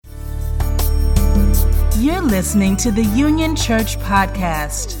You're listening to the Union Church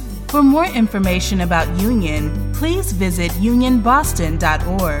Podcast. For more information about Union, please visit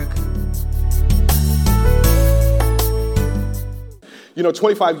unionboston.org.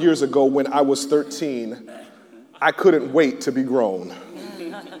 25 years ago when I was 13, I couldn't wait to be grown.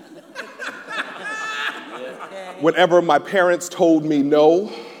 Whenever my parents told me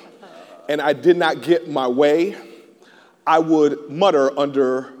no and I did not get my way, I would mutter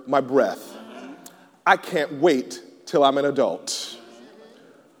under my breath, I can't wait till I'm an adult.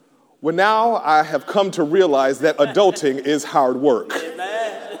 Well, now I have come to realize that adulting is hard work.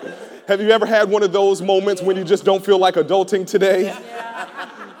 Have you ever had one of those moments when you just don't feel like adulting today?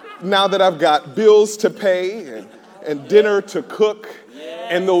 Now that I've got bills to pay and dinner to cook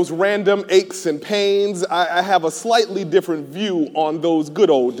and those random aches and pains, I have a slightly different view on those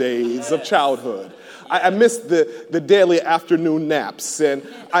good old days of childhood. I miss the daily afternoon naps, and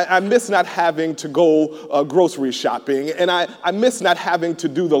I miss not having to go grocery shopping, and I miss not having to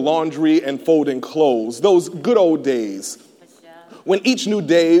do the laundry and folding clothes, those good old days. When each new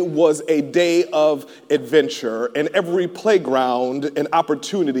day was a day of adventure and every playground an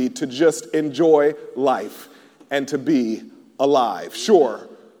opportunity to just enjoy life and to be alive. Sure,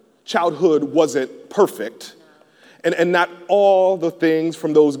 childhood wasn't perfect, and not all the things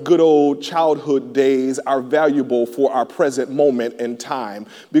from those good old childhood days are valuable for our present moment in time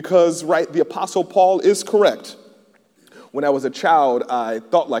because, right, the Apostle Paul is correct. When I was a child, I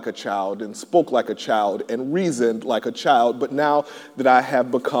thought like a child and spoke like a child and reasoned like a child. But now that I have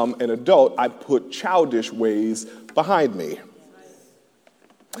become an adult, I put childish ways behind me.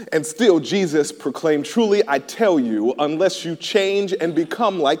 And still, Jesus proclaimed, truly, I tell you, unless you change and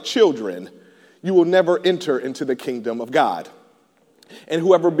become like children, you will never enter into the kingdom of God. And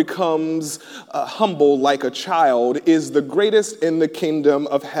whoever becomes humble like a child is the greatest in the kingdom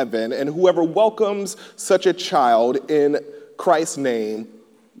of heaven. And whoever welcomes such a child in Christ's name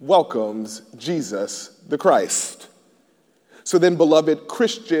welcomes Jesus the Christ. So then, beloved,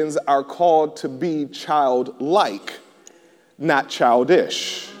 Christians are called to be childlike, not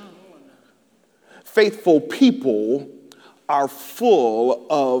childish. Faithful people are full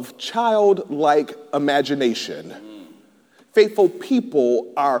of childlike imagination. Faithful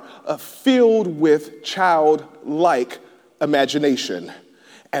people are filled with childlike imagination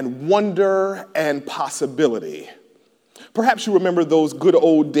and wonder and possibility. Perhaps you remember those good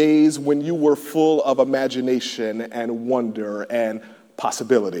old days when you were full of imagination and wonder and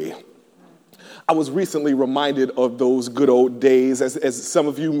possibility. I was recently reminded of those good old days. As some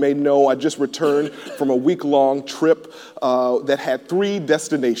of you may know, I just returned from a week-long trip that had 3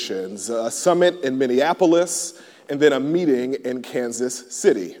 destinations, a summit in Minneapolis, and then a meeting in Kansas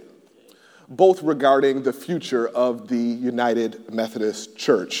City, both regarding the future of the United Methodist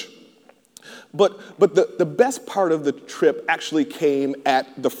Church. But the best part of the trip actually came at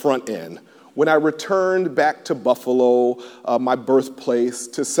the front end, when I returned back to Buffalo, my birthplace,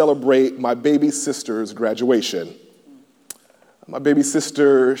 to celebrate my baby sister's graduation. My baby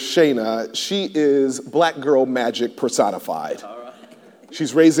sister, Shayna, she is black girl magic personified.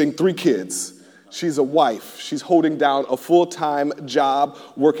 She's raising 3 kids. She's a wife. She's holding down a full-time job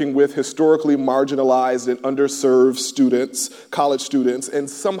working with historically marginalized and underserved students, college students, and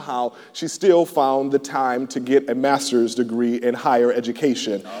somehow she still found the time to get a master's degree in higher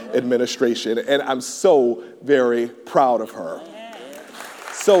education administration. And I'm so very proud of her.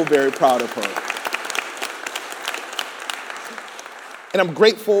 So very proud of her. And I'm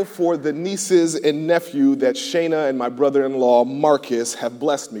grateful for the nieces and nephew that Shayna and my brother-in-law, Marcus, have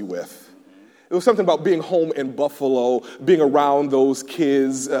blessed me with. It was something about being home in Buffalo, being around those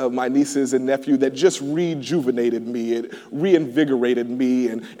kids, my nieces and nephew, that just rejuvenated me. It reinvigorated me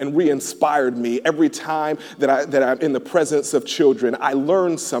and re-inspired me. Every time that I'm in the presence of children, I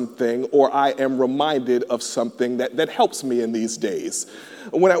learn something or I am reminded of something that helps me in these days.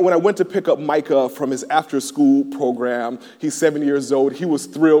 When I went to pick up Micah from his after-school program, he's 7 years old, he was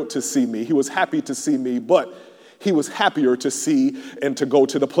thrilled to see me. He was happy to see me, but he was happier to see and to go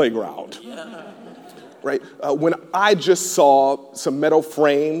to the playground. Right? When I just saw some metal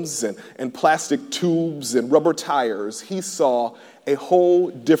frames and plastic tubes and rubber tires, he saw a whole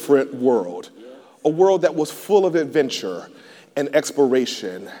different world. A world that was full of adventure and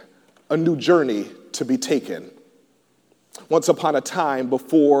exploration, a new journey to be taken. Once upon a time,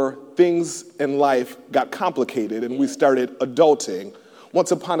 before things in life got complicated and we started adulting,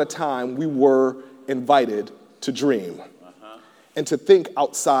 once upon a time we were invited to dream and to think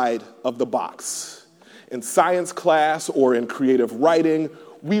outside of the box. In science class or in creative writing,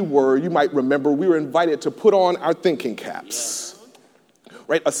 you might remember, we were invited to put on our thinking caps,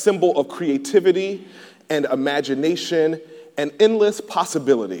 right? A symbol of creativity and imagination and endless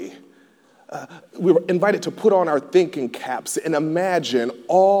possibility. We were invited to put on our thinking caps and imagine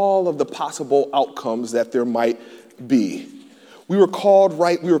all of the possible outcomes that there might be. We were called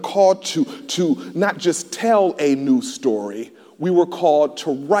to not just tell a new story, we were called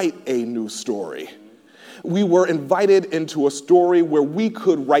to write a new story. We were invited into a story where we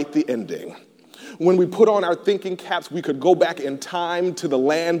could write the ending. When we put on our thinking caps, we could go back in time to the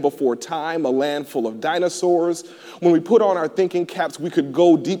land before time, a land full of dinosaurs. When we put on our thinking caps, we could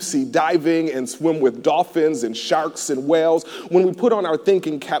go deep sea diving and swim with dolphins and sharks and whales. When we put on our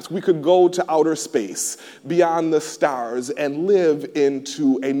thinking caps, we could go to outer space, beyond the stars, and live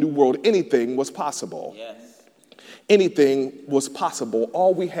into a new world. Anything was possible. Yes. Anything was possible.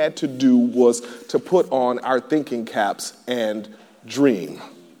 All we had to do was to put on our thinking caps and dream.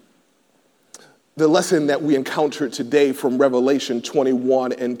 The lesson that we encountered today from Revelation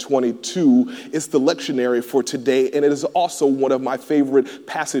 21 and 22 is the lectionary for today, and it is also one of my favorite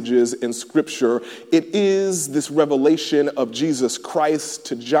passages in Scripture. It is this revelation of Jesus Christ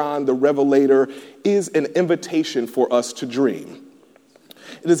to John the Revelator is an invitation for us to dream.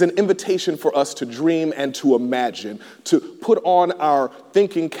 It is an invitation for us to dream and to imagine, to put on our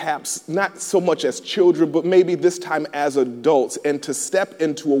thinking caps, not so much as children, but maybe this time as adults, and to step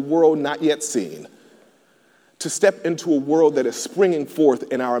into a world not yet seen, to step into a world that is springing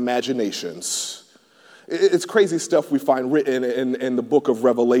forth in our imaginations. It's crazy stuff we find written in the book of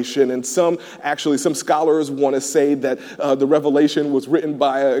Revelation, and some scholars want to say that the Revelation was written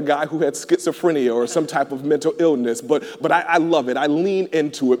by a guy who had schizophrenia or some type of mental illness, but I love it. I lean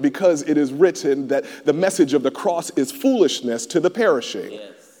into it because it is written that the message of the cross is foolishness to the perishing,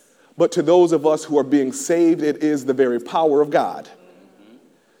 yes. But to those of us who are being saved, it is the very power of God. Mm-hmm.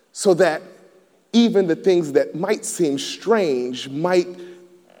 So that even the things that might seem strange might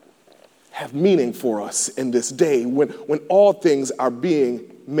have meaning for us in this day when all things are being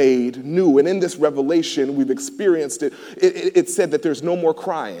made new. And in this revelation, we've experienced it. It said that there's no more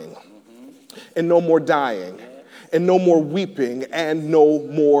crying, and no more dying, and no more weeping, and no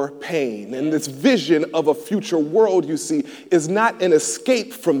more pain. And this vision of a future world, you see, is not an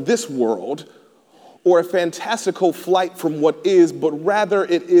escape from this world or a fantastical flight from what is, but rather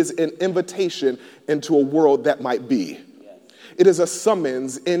it is an invitation into a world that might be. It is a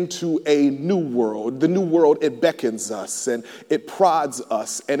summons into a new world. The new world, it beckons us, and it prods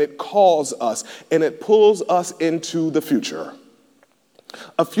us, and it calls us, and it pulls us into the future.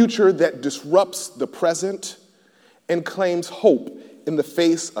 A future that disrupts the present and claims hope in the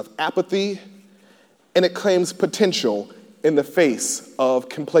face of apathy, and it claims potential in the face of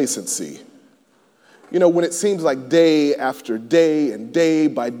complacency. You know, when it seems like day after day and day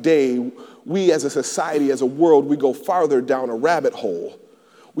by day, we as a society, as a world, we go farther down a rabbit hole.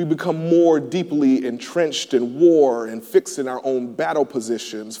 We become more deeply entrenched in war and fixed in our own battle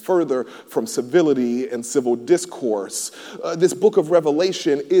positions, further from civility and civil discourse. This book of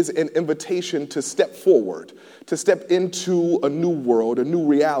Revelation is an invitation to step forward, to step into a new world, a new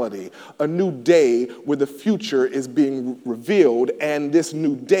reality, a new day where the future is being revealed, and this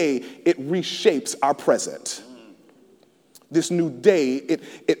new day, it reshapes our present. This new day,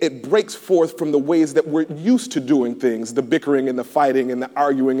 it breaks forth from the ways that we're used to doing things, the bickering and the fighting and the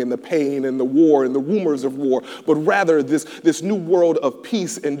arguing and the pain and the war and the rumors of war, but rather this new world of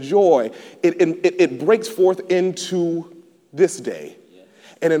peace and joy, it breaks forth into this day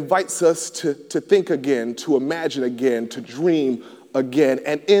and invites us to think again, to imagine again, to dream again.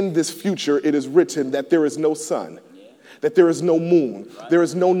 And in this future, it is written that there is no sun, that there is no moon, there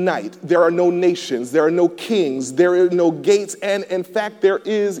is no night, there are no nations, there are no kings, there are no gates, and in fact, there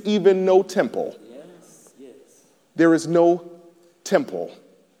is even no temple. Yes. There is no temple.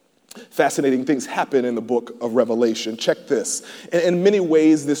 Fascinating things happen in the book of Revelation. Check this. In many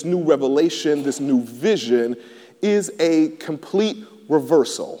ways, this new revelation, this new vision is a complete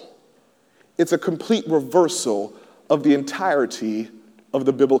reversal. It's a complete reversal of the entirety of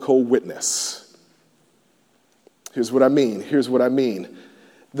the biblical witness. Here's what I mean.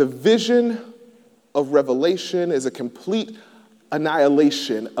 The vision of Revelation is a complete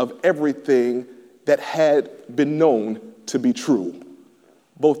annihilation of everything that had been known to be true,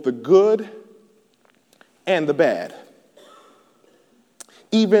 both the good and the bad.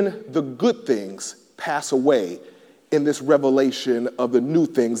 Even the good things pass away in this revelation of the new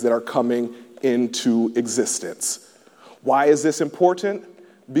things that are coming into existence. Why is this important?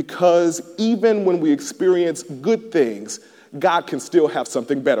 Because even when we experience good things, God can still have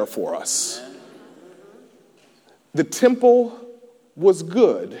something better for us. The temple was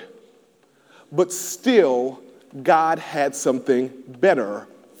good, but still God had something better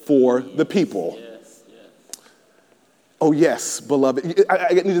for the people. Oh yes, beloved.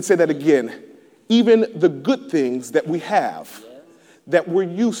 I need to say that again. Even the good things that we have, that we're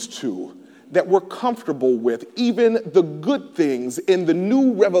used to, that we're comfortable with, even the good things in the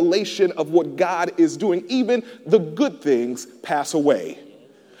new revelation of what God is doing, even the good things pass away.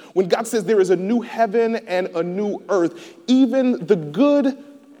 When God says there is a new heaven and a new earth, even the good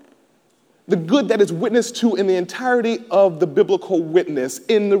that is witnessed to in the entirety of the biblical witness,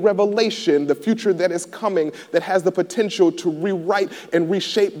 in the revelation, the future that is coming, that has the potential to rewrite and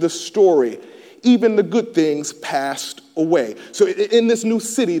reshape the story, even the good things passed away. So in this new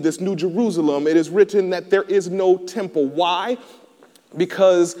city, this new Jerusalem, it is written that there is no temple. Why?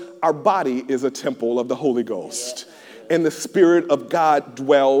 Because our body is a temple of the Holy Ghost. And the Spirit of God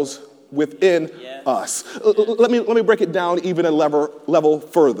dwells within us. Let me break it down even a level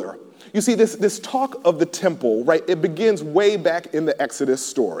further. You see, this talk of the temple, right, it begins way back in the Exodus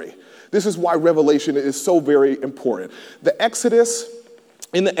story. This is why Revelation is so very important.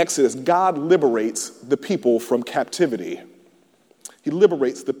 In the Exodus, God liberates the people from captivity. He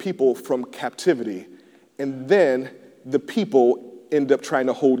liberates the people from captivity, and then the people end up trying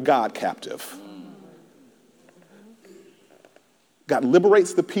to hold God captive. God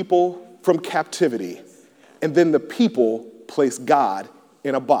liberates the people from captivity, and then the people place God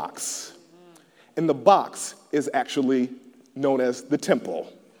in a box. And the box is actually known as the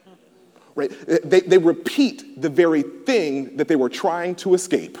temple. Right? They repeat the very thing that they were trying to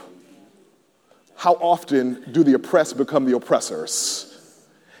escape. How often do the oppressed become the oppressors?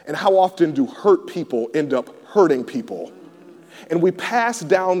 And how often do hurt people end up hurting people? And we pass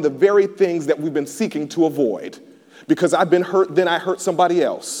down the very things that we've been seeking to avoid. Because I've been hurt, then I hurt somebody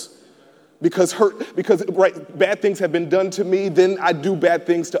else. Because bad things have been done to me, then I do bad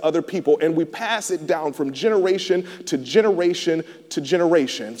things to other people. And we pass it down from generation to generation to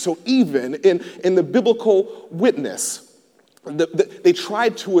generation. So even in the biblical witness, they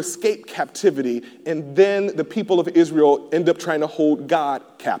tried to escape captivity, and then the people of Israel end up trying to hold God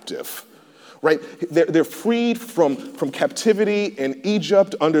captive. Right? They're freed from captivity in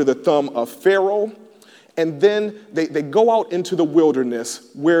Egypt under the thumb of Pharaoh. And then they go out into the wilderness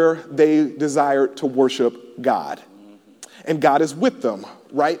where they desire to worship God. And God is with them,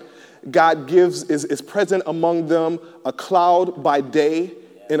 right? God is present among them, a cloud by day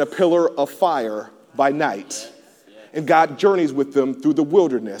and a pillar of fire by night. And God journeys with them through the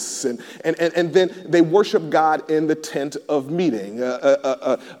wilderness. And then they worship God in the tent of meeting,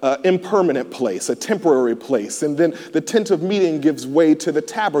 a impermanent place, a temporary place. And then the tent of meeting gives way to the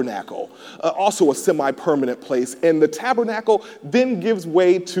tabernacle, also a semi-permanent place. And the tabernacle then gives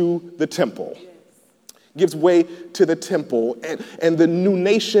way to the temple. Gives way to the temple. And the new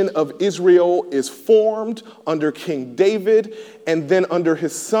nation of Israel is formed under King David. And then under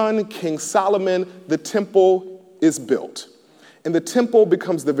his son, King Solomon, the temple is built. And the temple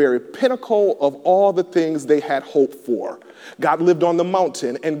becomes the very pinnacle of all the things they had hoped for. God lived on the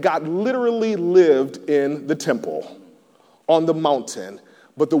mountain, and God literally lived in the temple, on the mountain.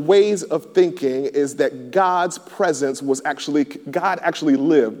 But the ways of thinking is that God's presence God actually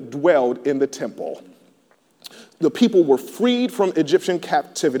dwelled in the temple. The people were freed from Egyptian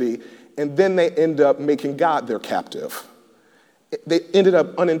captivity, and then they end up making God their captive. They ended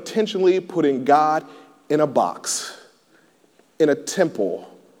up unintentionally putting God in a box, in a temple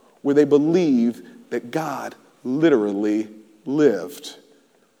where they believed that God literally lived.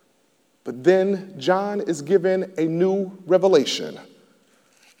 But then John is given a new revelation,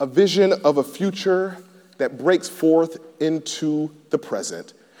 a vision of a future that breaks forth into the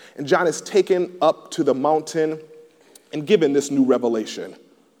present. And John is taken up to the mountain and given this new revelation,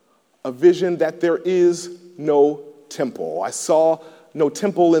 a vision that there is no temple. I saw no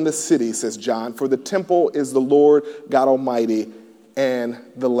temple in the city, says John, for the temple is the Lord God Almighty and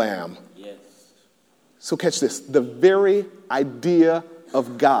the Lamb. Yes. So catch this. The very idea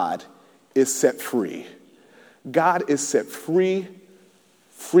of God is set free. God is set free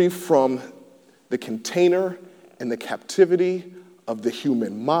from the container and the captivity of the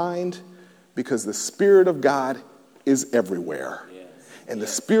human mind, because the Spirit of God is everywhere. Yes. And the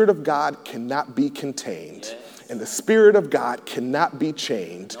Spirit of God cannot be contained. Yes. And the Spirit of God cannot be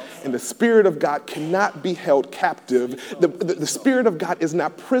chained. And the Spirit of God cannot be held captive. The Spirit of God is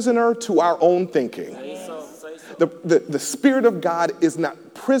not prisoner to our own thinking. The Spirit of God is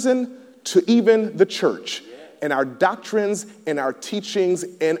not prison to even the church and our doctrines and our teachings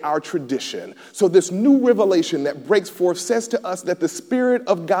and our tradition. So this new revelation that breaks forth says to us that the Spirit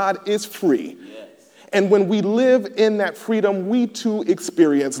of God is free. And when we live in that freedom, we too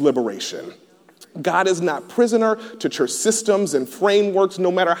experience liberation. God is not prisoner to church systems and frameworks, no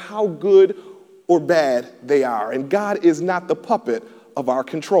matter how good or bad they are. And God is not the puppet of our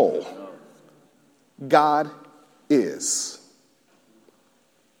control. God is.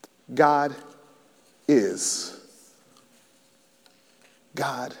 God is.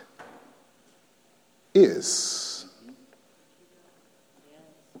 God is.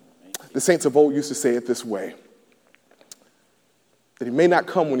 The saints of old used to say it this way, that he may not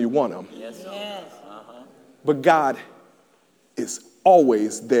come when you want him, but God is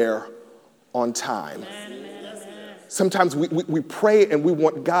always there on time. Sometimes we pray and we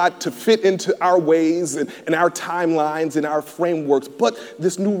want God to fit into our ways and our timelines and our frameworks, but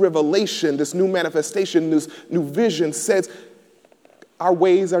this new revelation, this new manifestation, this new vision says our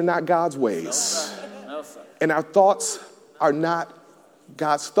ways are not God's ways. No, sir. And our thoughts are not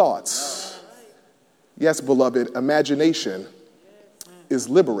God's thoughts. Yes, beloved, imagination is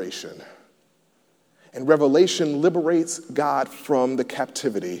liberation. And revelation liberates God from the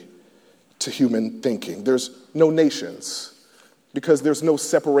captivity to human thinking. There's no nations because there's no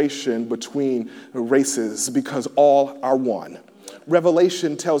separation between races because all are one.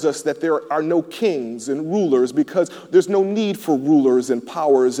 Revelation tells us that there are no kings and rulers because there's no need for rulers and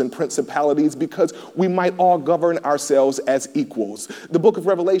powers and principalities because we might all govern ourselves as equals. The book of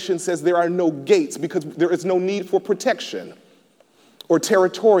Revelation says there are no gates because there is no need for protection or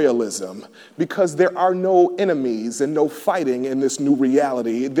territorialism because there are no enemies and no fighting in this new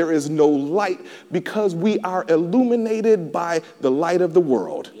reality. There is no light because we are illuminated by the light of the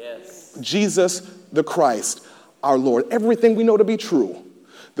world. Yes. Jesus the Christ, our Lord. Everything we know to be true,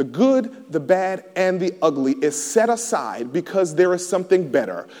 the good, the bad, and the ugly is set aside because there is something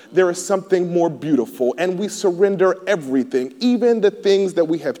better. There is something more beautiful, and we surrender everything, even the things that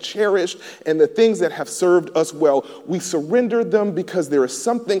we have cherished and the things that have served us well. We surrender them because there is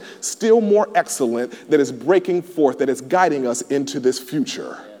something still more excellent that is breaking forth, that is guiding us into this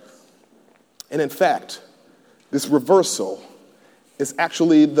future. And in fact, this reversal is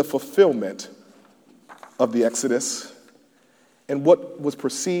actually the fulfillment of the Exodus. And what was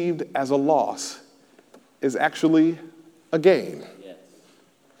perceived as a loss is actually a gain. Yes.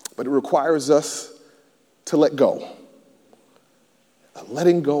 But it requires us to let go.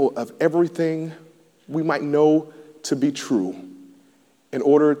 Letting go of everything we might know to be true in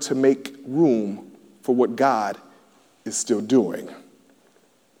order to make room for what God is still doing.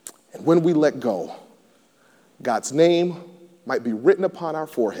 And when we let go, God's name might be written upon our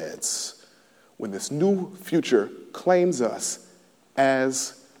foreheads when this new future claims us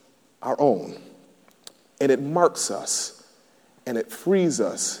as our own. And it marks us and it frees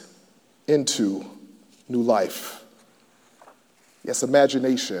us into new life. Yes,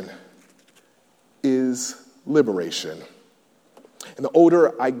 imagination is liberation. And the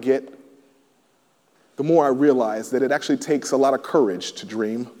older I get, the more I realize that it actually takes a lot of courage to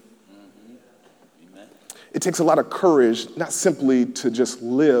dream. Amen. It takes a lot of courage not simply to just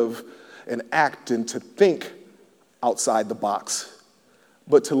live and act and to think outside the box,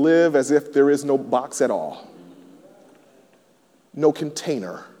 but to live as if there is no box at all. No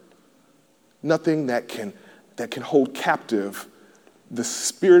container. Nothing that can hold captive the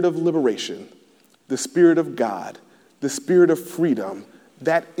spirit of liberation, the spirit of God, the spirit of freedom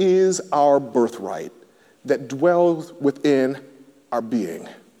that is our birthright, that dwells within our being.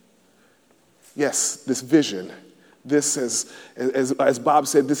 Yes, this vision, this, as Bob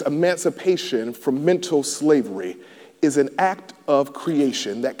said, this emancipation from mental slavery is an act of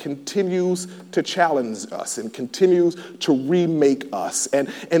creation that continues to challenge us and continues to remake us. And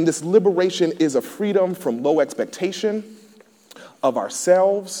this liberation is a freedom from low expectation of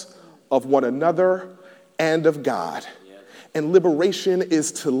ourselves, of one another, and of God. And liberation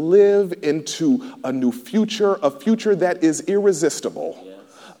is to live into a new future, a future that is irresistible,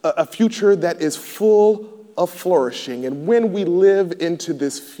 a future that is full of flourishing. And when we live into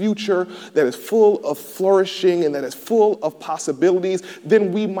this future that is full of flourishing and that is full of possibilities,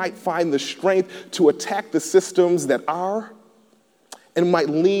 then we might find the strength to attack the systems that are, and might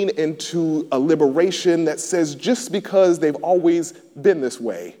lean into a liberation that says just because they've always been this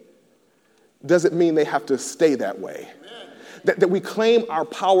way doesn't mean they have to stay that way. That we claim our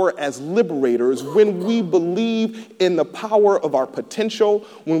power as liberators when we believe in the power of our potential,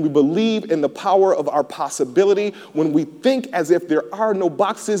 when we believe in the power of our possibility, when we think as if there are no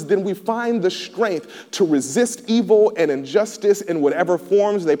boxes, then we find the strength to resist evil and injustice in whatever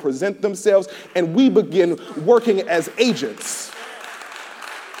forms they present themselves, and we begin working as agents.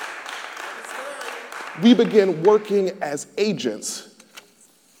 We begin working as agents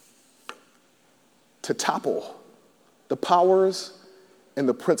to topple the powers and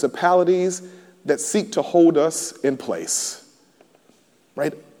the principalities that seek to hold us in place,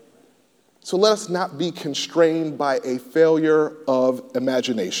 right? So let us not be constrained by a failure of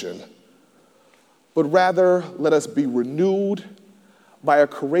imagination, but rather let us be renewed by a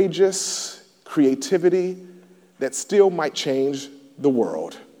courageous creativity that still might change the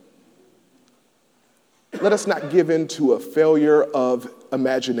world. Let us not give in to a failure of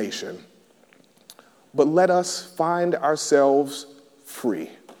imagination, but let us find ourselves free,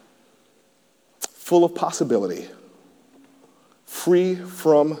 full of possibility, free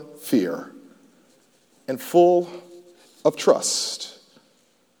from fear, and full of trust.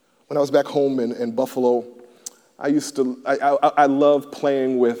 When I was back home in Buffalo, I loved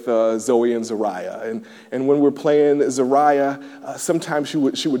playing with Zoe and Zariah. And when we're playing Zariah, sometimes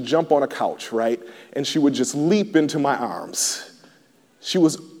she would jump on a couch, right? And she would just leap into my arms. She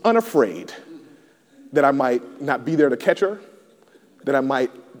was unafraid that I might not be there to catch her, that I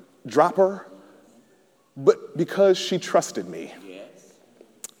might drop her, but because she trusted me.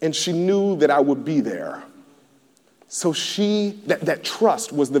 And she knew that I would be there. So that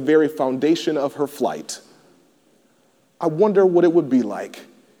trust was the very foundation of her flight. I wonder what it would be like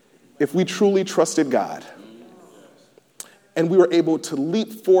if we truly trusted God and we were able to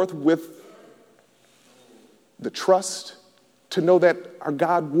leap forth with the trust to know that our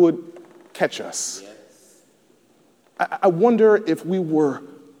God would catch us. I wonder if we were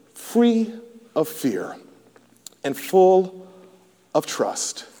free of fear and full of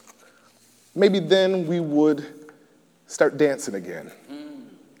trust. Maybe then we would start dancing again.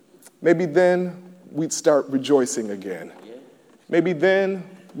 Maybe then we'd start rejoicing again. Maybe then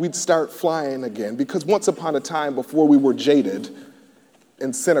we'd start flying again. Because once upon a time, before we were jaded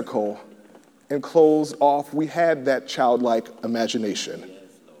and cynical and closed off, we had that childlike imagination.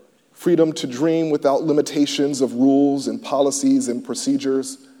 Freedom to dream without limitations of rules and policies and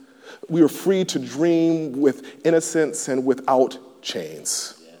procedures. We were free to dream with innocence and without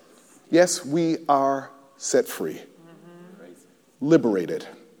chains. Yes, we are set free, liberated,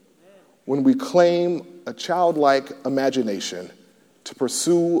 when we claim a childlike imagination to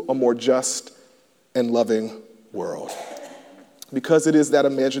pursue a more just and loving world. Because it is that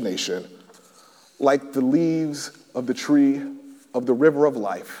imagination, like the leaves of the tree of the river of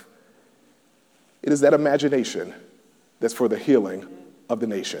life, it is that imagination that's for the healing of the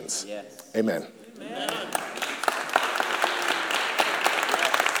nations. Yes. Amen. Amen.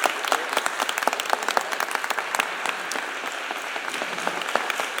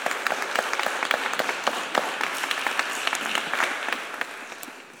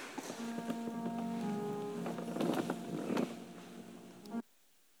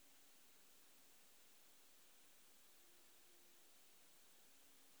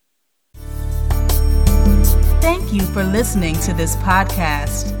 Thank you for listening to this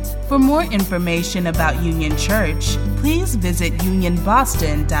podcast. For more information about Union Church, please visit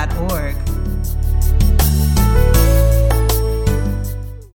unionboston.org.